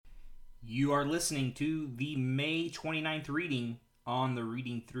You are listening to the May 29th reading on the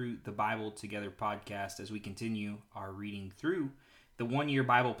Reading Through the Bible Together podcast as we continue our reading through the one-year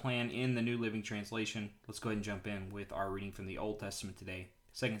Bible plan in the New Living Translation. Let's go ahead and jump in with our reading from the Old Testament today.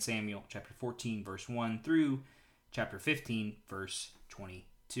 2 Samuel chapter 14, verse 1 through chapter 15, verse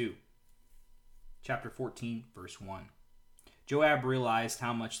 22. Chapter 14, verse 1. Joab realized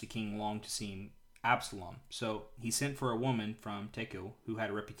how much the king longed to see Absalom, so he sent for a woman from Tekoa who had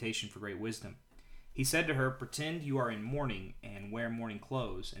a reputation for great wisdom. He said to her, "Pretend you are in mourning and wear mourning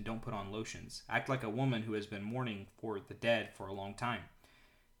clothes and don't put on lotions. Act like a woman who has been mourning for the dead for a long time.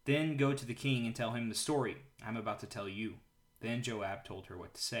 Then go to the king and tell him the story I'm about to tell you." Then Joab told her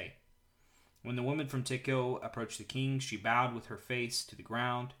what to say. When the woman from Tekoa approached the king, she bowed with her face to the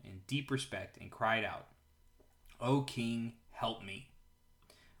ground in deep respect and cried out, "O king, help me."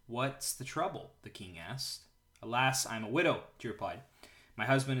 "What's the trouble?" the king asked. "Alas, I am a widow," she replied. "My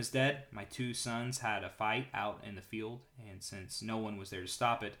husband is dead. My 2 sons had a fight out in the field, and since no one was there to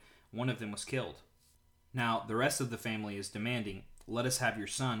stop it, one of them was killed. Now the rest of the family is demanding, 'Let us have your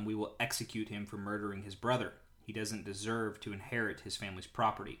son. We will execute him for murdering his brother. He doesn't deserve to inherit his family's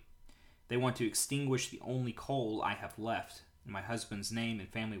property.' They want to extinguish the only coal I have left, and my husband's name and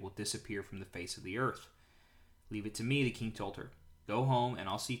family will disappear from the face of the earth." "Leave it to me," the king told her. "Go home, and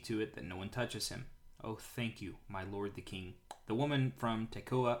I'll see to it that no one touches him." "Oh, thank you, my lord the king." The woman from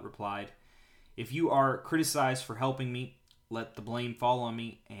Tekoa replied, "If you are criticized for helping me, let the blame fall on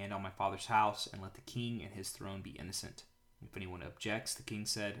me and on my father's house, and let the king and his throne be innocent." "If anyone objects," the king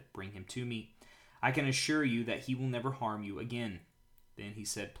said, "bring him to me. I can assure you that he will never harm you again." Then he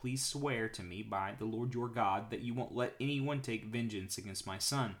said, "Please swear to me by the Lord your God that you won't let anyone take vengeance against my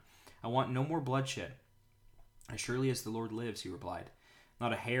son. I want no more bloodshed." "As surely as the Lord lives," he replied,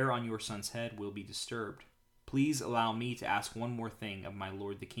 "not a hair on your son's head will be disturbed." "Please allow me to ask one more thing of my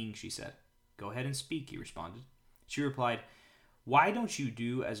lord the king," she said. "Go ahead and speak," he responded. She replied, "Why don't you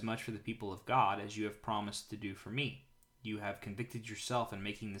do as much for the people of God as you have promised to do for me? You have convicted yourself in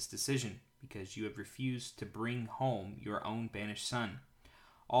making this decision because you have refused to bring home your own banished son.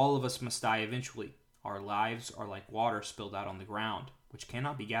 All of us must die eventually. Our lives are like water spilled out on the ground, which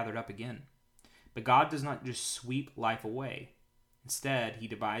cannot be gathered up again. But God does not just sweep life away. Instead, he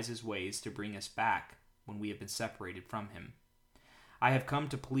devises ways to bring us back when we have been separated from him. I have come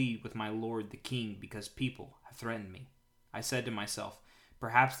to plead with my lord the king because people have threatened me. I said to myself,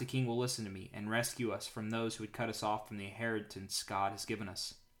 perhaps the king will listen to me and rescue us from those who would cut us off from the inheritance God has given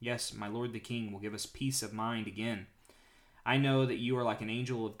us. Yes, my lord the king will give us peace of mind again. I know that you are like an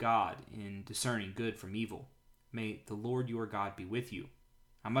angel of God in discerning good from evil. May the Lord your God be with you."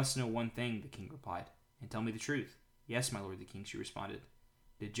 "I must know one thing," the king replied, "and tell me the truth." "Yes, my lord the king," she responded.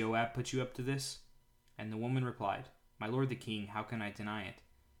 "Did Joab put you up to this?" And the woman replied, "My lord the king, how can I deny it?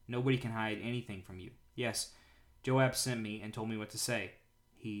 Nobody can hide anything from you. Yes, Joab sent me and told me what to say.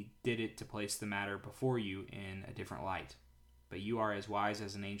 He did it to place the matter before you in a different light. But you are as wise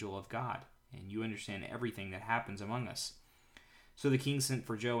as an angel of God, and you understand everything that happens among us." So the king sent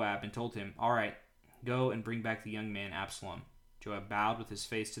for Joab and told him, "All right, go and bring back the young man Absalom." Joab bowed with his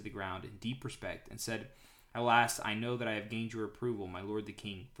face to the ground in deep respect and said, "At last I know that I have gained your approval, my lord the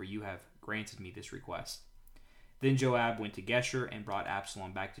king, for you have granted me this request." Then Joab went to Geshur and brought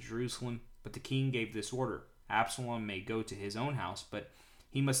Absalom back to Jerusalem, but the king gave this order: "Absalom may go to his own house, but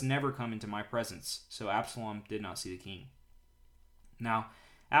he must never come into my presence." So Absalom did not see the king. Now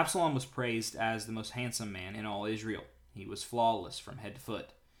Absalom was praised as the most handsome man in all Israel. He was flawless from head to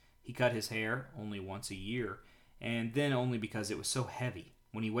foot. He cut his hair only once a year, and then only because it was so heavy.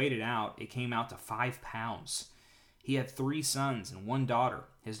 When he weighed it out, it came out to 5 pounds. He had 3 sons and 1 daughter.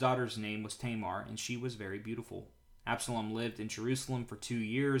 His daughter's name was Tamar, and she was very beautiful. Absalom lived in Jerusalem for 2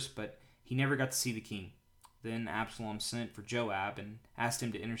 years, but he never got to see the king. Then Absalom sent for Joab and asked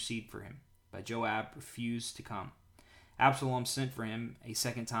him to intercede for him, but Joab refused to come. Absalom sent for him a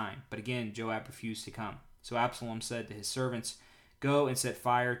second time, but again Joab refused to come. So Absalom said to his servants, "Go and set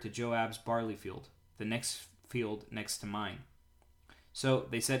fire to Joab's barley field, the next field next to mine." So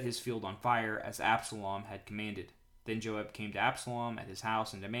they set his field on fire as Absalom had commanded. Then Joab came to Absalom at his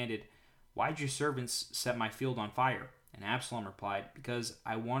house and demanded, "Why did your servants set my field on fire?" And Absalom replied, "Because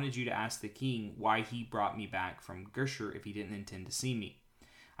I wanted you to ask the king why he brought me back from Geshur if he didn't intend to see me.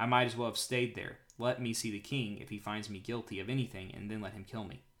 I might as well have stayed there. Let me see the king if he finds me guilty of anything, and then let him kill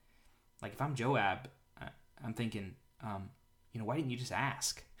me." Like, if I'm Joab, I'm thinking, why didn't you just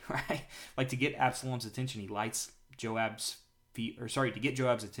ask, right? Like, to get Absalom's attention, to get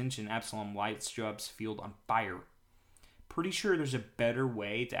Joab's attention, Absalom lights Joab's field on fire. Pretty sure there's a better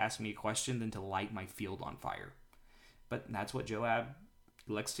way to ask me a question than to light my field on fire. But that's what Joab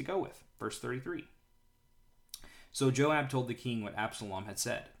elects to go with. Verse 33. So Joab told the king what Absalom had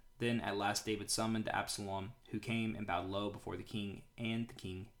said. Then at last David summoned Absalom, who came and bowed low before the king, and the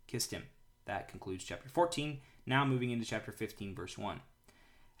king kissed him. That concludes chapter 14. Now moving into chapter 15, verse 1.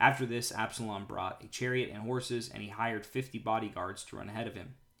 After this, Absalom brought a chariot and horses, and he hired 50 bodyguards to run ahead of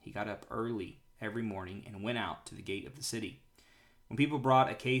him. He got up early every morning and went out to the gate of the city. When people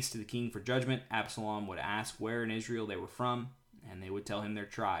brought a case to the king for judgment, Absalom would ask where in Israel they were from, and they would tell him their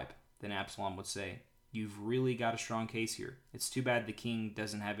tribe. Then Absalom would say, "You've really got a strong case here. It's too bad the king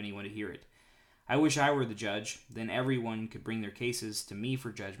doesn't have anyone to hear it. I wish I were the judge. Then everyone could bring their cases to me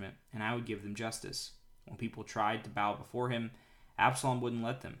for judgment, and I would give them justice." When people tried to bow before him, Absalom wouldn't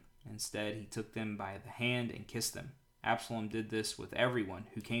let them. Instead, he took them by the hand and kissed them. Absalom did this with everyone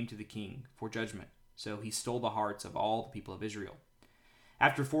who came to the king for judgment. So he stole the hearts of all the people of Israel.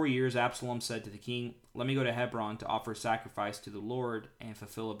 After 4 years, Absalom said to the king, "Let me go to Hebron to offer sacrifice to the Lord and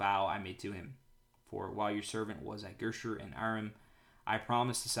fulfill a vow I made to him. For while your servant was at Geshur and Aram, I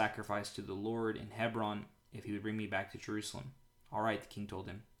promised to sacrifice to the Lord in Hebron if he would bring me back to Jerusalem." "All right," the king told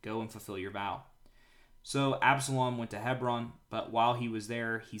him, "go and fulfill your vow." So Absalom went to Hebron, but while he was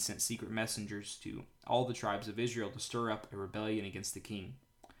there, he sent secret messengers to all the tribes of Israel to stir up a rebellion against the king.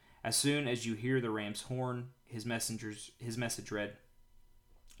 "As soon as you hear the ram's horn," his message read,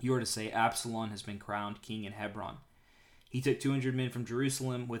 "you are to say, 'Absalom has been crowned king in Hebron.'" He took 200 men from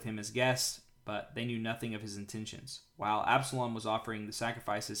Jerusalem with him as guests, but they knew nothing of his intentions. While Absalom was offering the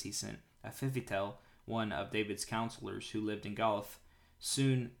sacrifices, he sent Ahithophel, one of David's counselors who lived in Gath.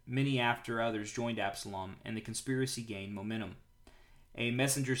 Soon, many after others joined Absalom, and the conspiracy gained momentum. A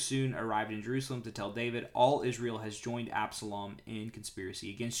messenger soon arrived in Jerusalem to tell David, "All Israel has joined Absalom in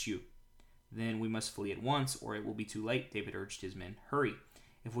conspiracy against you." "Then we must flee at once, or it will be too late," David urged his men. "Hurry.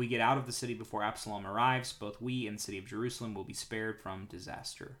 If we get out of the city before Absalom arrives, both we and the city of Jerusalem will be spared from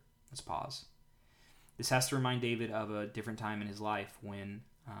disaster." Let's pause. This has to remind David of a different time in his life when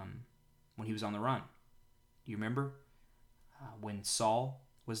he was on the run. Do you remember? When Saul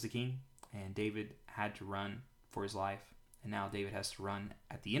was the king and David had to run for his life, and now David has to run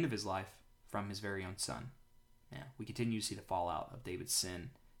at the end of his life from his very own son. Now, we continue to see the fallout of David's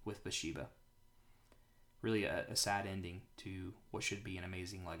sin with Bathsheba. Really a sad ending to what should be an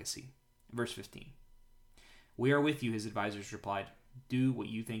amazing legacy. Verse 15. "We are with you," his advisors replied. "Do what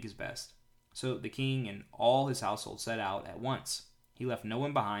you think is best." So the king and all his household set out at once. He left no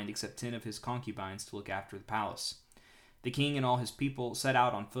one behind except 10 of his concubines to look after the palace. The king and all his people set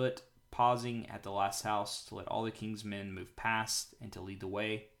out on foot, pausing at the last house to let all the king's men move past and to lead the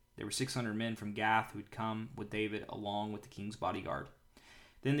way. There were 600 men from Gath who had come with David along with the king's bodyguard.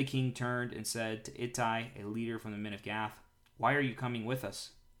 Then the king turned and said to Ittai, a leader from the men of Gath, "Why are you coming with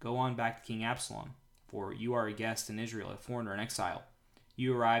us? Go on back to King Absalom, for you are a guest in Israel, a foreigner in exile.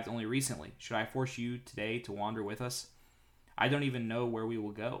 You arrived only recently. Should I force you today to wander with us? I don't even know where we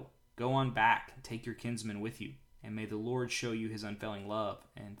will go. Go on back and take your kinsmen with you, and may the Lord show you his unfailing love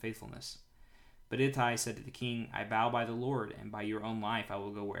and faithfulness." But Ittai said to the king, "I bow by the Lord, and by your own life I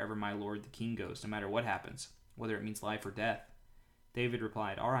will go wherever my lord the king goes, no matter what happens, whether it means life or death." David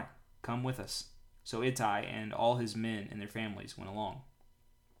replied, "All right, come with us." So Ittai and all his men and their families went along.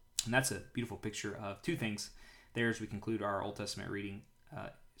 And that's a beautiful picture of two things there as we conclude our Old Testament reading.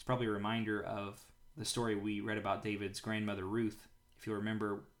 It's probably a reminder of the story we read about David's grandmother Ruth. If you'll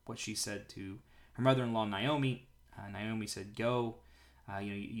remember what she said to her mother-in-law Naomi, Naomi said, "Go,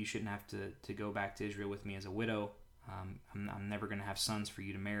 you shouldn't have to go back to Israel with me as a widow. I'm never going to have sons for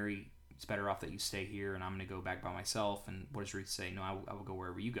you to marry. It's better off that you stay here, and I'm going to go back by myself." And what does Ruth say? "No, I will go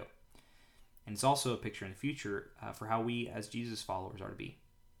wherever you go." And it's also a picture in the future for how we as Jesus followers are to be.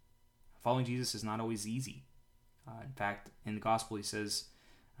 Following Jesus is not always easy. In fact, in the gospel he says,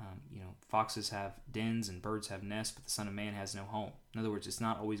 foxes have dens and birds have nests, but the Son of Man has no home. In other words, it's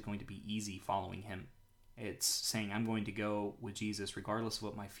not always going to be easy following him. It's saying, I'm going to go with Jesus regardless of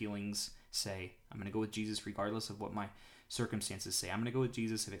what my feelings say. I'm going to go with Jesus regardless of what my circumstances say. I'm going to go with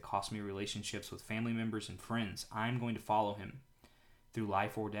Jesus if it costs me relationships with family members and friends. I'm going to follow him through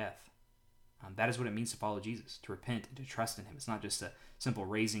life or death. That is what it means to follow Jesus, to repent and to trust in him. It's not just a simple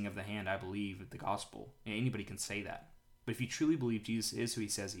raising of the hand, I believe the gospel. Anybody can say that. But if you truly believe Jesus is who he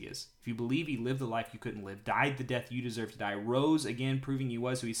says he is, if you believe he lived the life you couldn't live, died the death you deserve to die, rose again proving he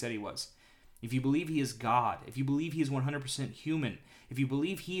was who he said he was, if you believe he is God, if you believe he is 100% human, if you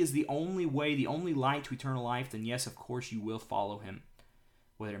believe he is the only way, the only light to eternal life, then yes, of course you will follow him,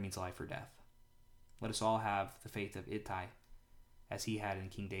 whether it means life or death. Let us all have the faith of Ittai as he had in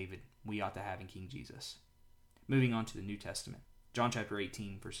King David. We ought to have in King Jesus. Moving on to the New Testament. John chapter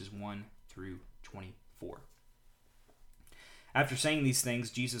 18, verses 1 through 24. After saying these things,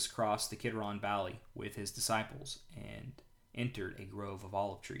 Jesus crossed the Kidron Valley with his disciples and entered a grove of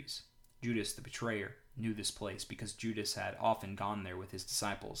olive trees. Judas, the betrayer, knew this place because Judas had often gone there with his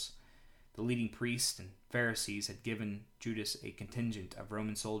disciples. The leading priests and Pharisees had given Judas a contingent of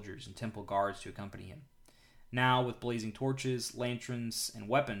Roman soldiers and temple guards to accompany him. Now, with blazing torches, lanterns, and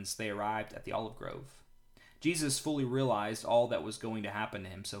weapons, they arrived at the olive grove. Jesus fully realized all that was going to happen to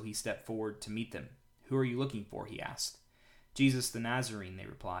him, so he stepped forward to meet them. "Who are you looking for?" he asked. "Jesus the Nazarene," they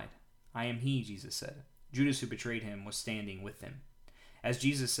replied. "I am he," Jesus said. Judas, who betrayed him, was standing with them. As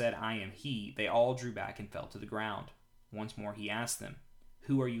Jesus said, "I am he," they all drew back and fell to the ground. Once more he asked them,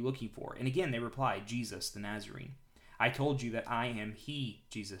 "Who are you looking for?" And again they replied, "Jesus the Nazarene." "I told you that I am he,"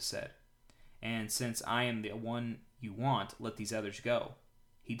 Jesus said. "And since I am the one you want, let these others go."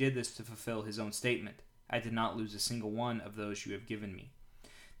 He did this to fulfill his own statement, "I did not lose a single one of those you have given me."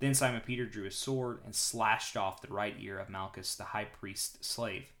 Then Simon Peter drew his sword and slashed off the right ear of Malchus, the high priest's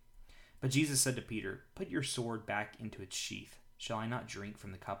slave. But Jesus said to Peter, "Put your sword back into its sheath. Shall I not drink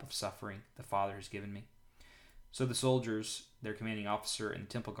from the cup of suffering the Father has given me?" So the soldiers, their commanding officer, and the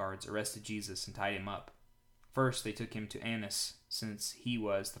temple guards arrested Jesus and tied him up. First they took him to Annas, since he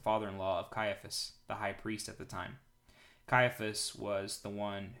was the father-in-law of Caiaphas, the high priest at the time. Caiaphas was the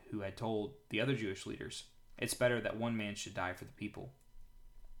one who had told the other Jewish leaders, "It's better that one man should die for the people."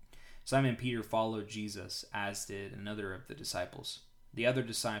 Simon Peter followed Jesus, as did another of the disciples. The other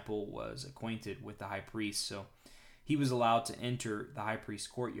disciple was acquainted with the high priest, so he was allowed to enter the high priest's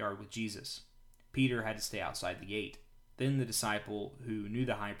courtyard with Jesus. Peter had to stay outside the gate. Then the disciple who knew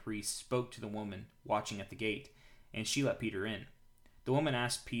the high priest spoke to the woman watching at the gate, and she let Peter in. The woman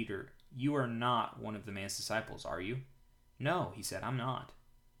asked Peter, "You are not one of the man's disciples, are you?" "No," he said, "I'm not."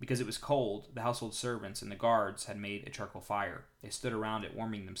 Because it was cold, the household servants and the guards had made a charcoal fire. They stood around it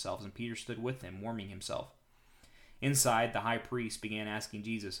warming themselves, and Peter stood with them, warming himself. Inside, the high priest began asking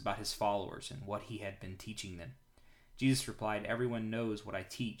Jesus about his followers and what he had been teaching them. Jesus replied, "Everyone knows what I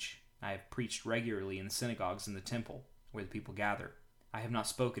teach. I have preached regularly in the synagogues and the temple, where the people gather. I have not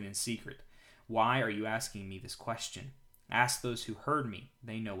spoken in secret. Why are you asking me this question? Ask those who heard me.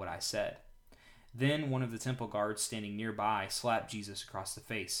 They know what I said." Then one of the temple guards standing nearby slapped Jesus across the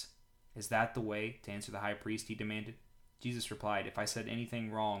face. "Is that the way to answer the high priest?" he demanded. Jesus replied, "If I said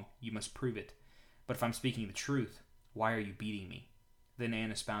anything wrong, you must prove it. But if I'm speaking the truth, why are you beating me?" Then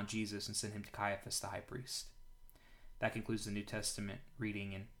Annas bound Jesus and sent him to Caiaphas, the high priest. That concludes the New Testament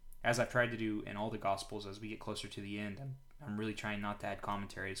reading, and as I've tried to do in all the Gospels as we get closer to the end, I'm really trying not to add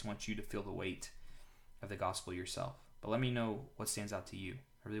commentary. I just want you to feel the weight of the Gospel yourself. But let me know what stands out to you.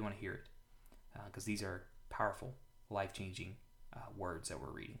 I really want to hear it, because these are powerful, life-changing words that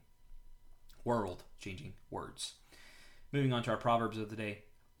we're reading. World-changing words. Moving on to our Proverbs of the day.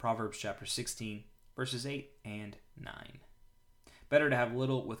 Proverbs chapter 16, verses 8 and 9. "Better to have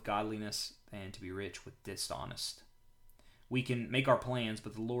little with godliness than to be rich with dishonest. We can make our plans,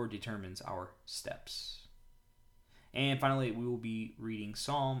 but the Lord determines our steps." And finally, we will be reading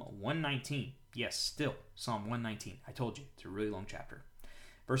Psalm 119. Yes, still Psalm 119. I told you, it's a really long chapter.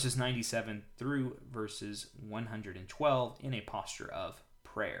 Verses 97 through verses 112 in a posture of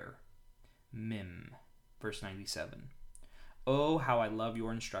prayer. Mem. Verse 97. "Oh, how I love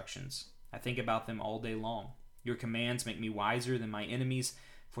your instructions. I think about them all day long. Your commands make me wiser than my enemies,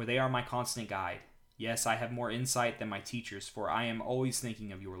 for they are my constant guide. Yes, I have more insight than my teachers, for I am always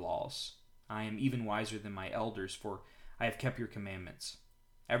thinking of your laws. I am even wiser than my elders, for I have kept your commandments.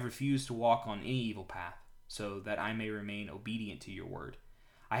 I have refused to walk on any evil path, so that I may remain obedient to your word.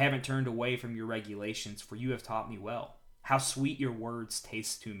 I haven't turned away from your regulations, for you have taught me well. How sweet your words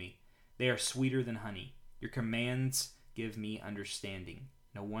taste to me. They are sweeter than honey. Your commands give me understanding.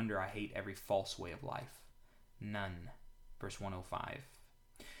 No wonder I hate every false way of life. None." Verse 105.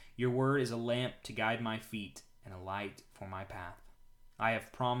 "Your word is a lamp to guide my feet and a light for my path. I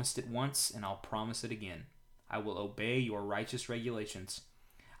have promised it once, and I'll promise it again. I will obey your righteous regulations.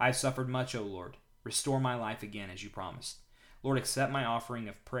 I have suffered much, O Lord. Restore my life again as you promised. Lord, accept my offering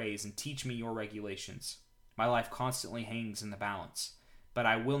of praise and teach me your regulations. My life constantly hangs in the balance, but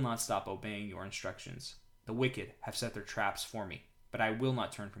I will not stop obeying your instructions. The wicked have set their traps for me, but I will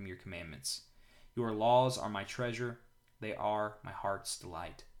not turn from your commandments. Your laws are my treasure. They are my heart's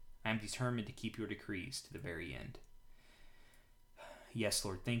delight. I am determined to keep your decrees to the very end." Yes,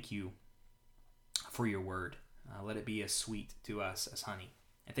 Lord, thank you for your word. Let it be as sweet to us as honey.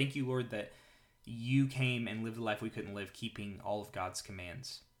 And thank you, Lord, that you came and lived the life we couldn't live, keeping all of God's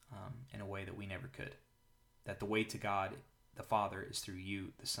commands in a way that we never could. That the way to God, the Father, is through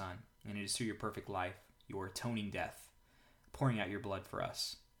you, the Son, and it is through your perfect life, your atoning death, pouring out your blood for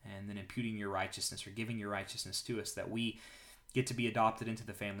us, and then imputing your righteousness or giving your righteousness to us, that we get to be adopted into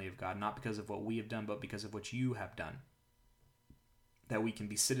the family of God, not because of what we have done, but because of what you have done. That we can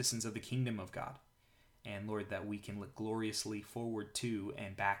be citizens of the kingdom of God. And Lord, that we can look gloriously forward to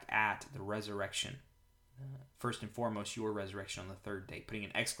and back at the resurrection. First and foremost, your resurrection on the third day, putting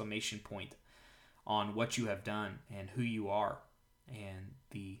an exclamation point on what you have done and who you are, and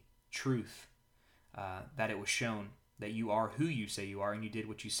the truth that it was shown that you are who you say you are, and you did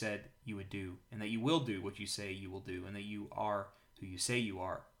what you said you would do, and that you will do what you say you will do, and that you are who you say you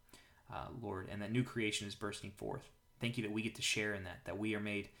are, Lord, and that new creation is bursting forth. Thank you that we get to share in that we are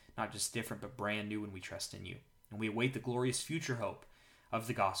made not just different, but brand new when we trust in you. And we await the glorious future hope of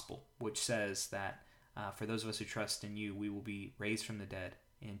the gospel, which says that for those of us who trust in you, we will be raised from the dead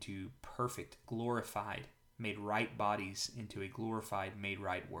into perfect, glorified, made right bodies, into a glorified, made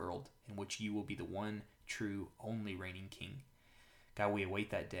right world in which you will be the one true, only reigning King. God, we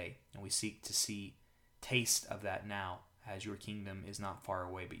await that day, and we seek to taste of that now, as your kingdom is not far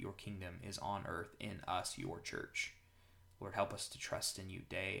away, but your kingdom is on earth in us, your church. Lord, help us to trust in you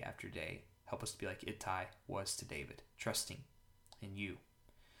day after day. Help us to be like Ittai was to David, trusting in you,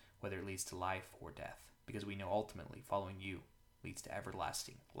 whether it leads to life or death, because we know ultimately following you leads to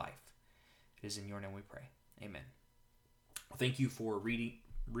everlasting life. It is in your name we pray. Amen. Well, thank you for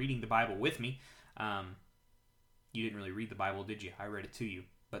reading the Bible with me. You didn't really read the Bible, did you? I read it to you.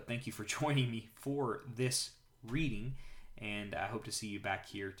 But thank you for joining me for this reading, and I hope to see you back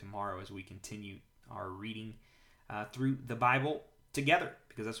here tomorrow as we continue our reading through the Bible together,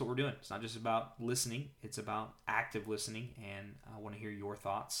 because that's what we're doing. It's not just about listening, it's about active listening, and I want to hear your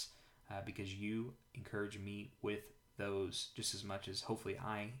thoughts because you encourage me with those just as much as hopefully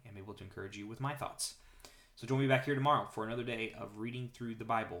I am able to encourage you with my thoughts. So join me back here tomorrow for another day of reading through the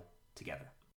Bible together.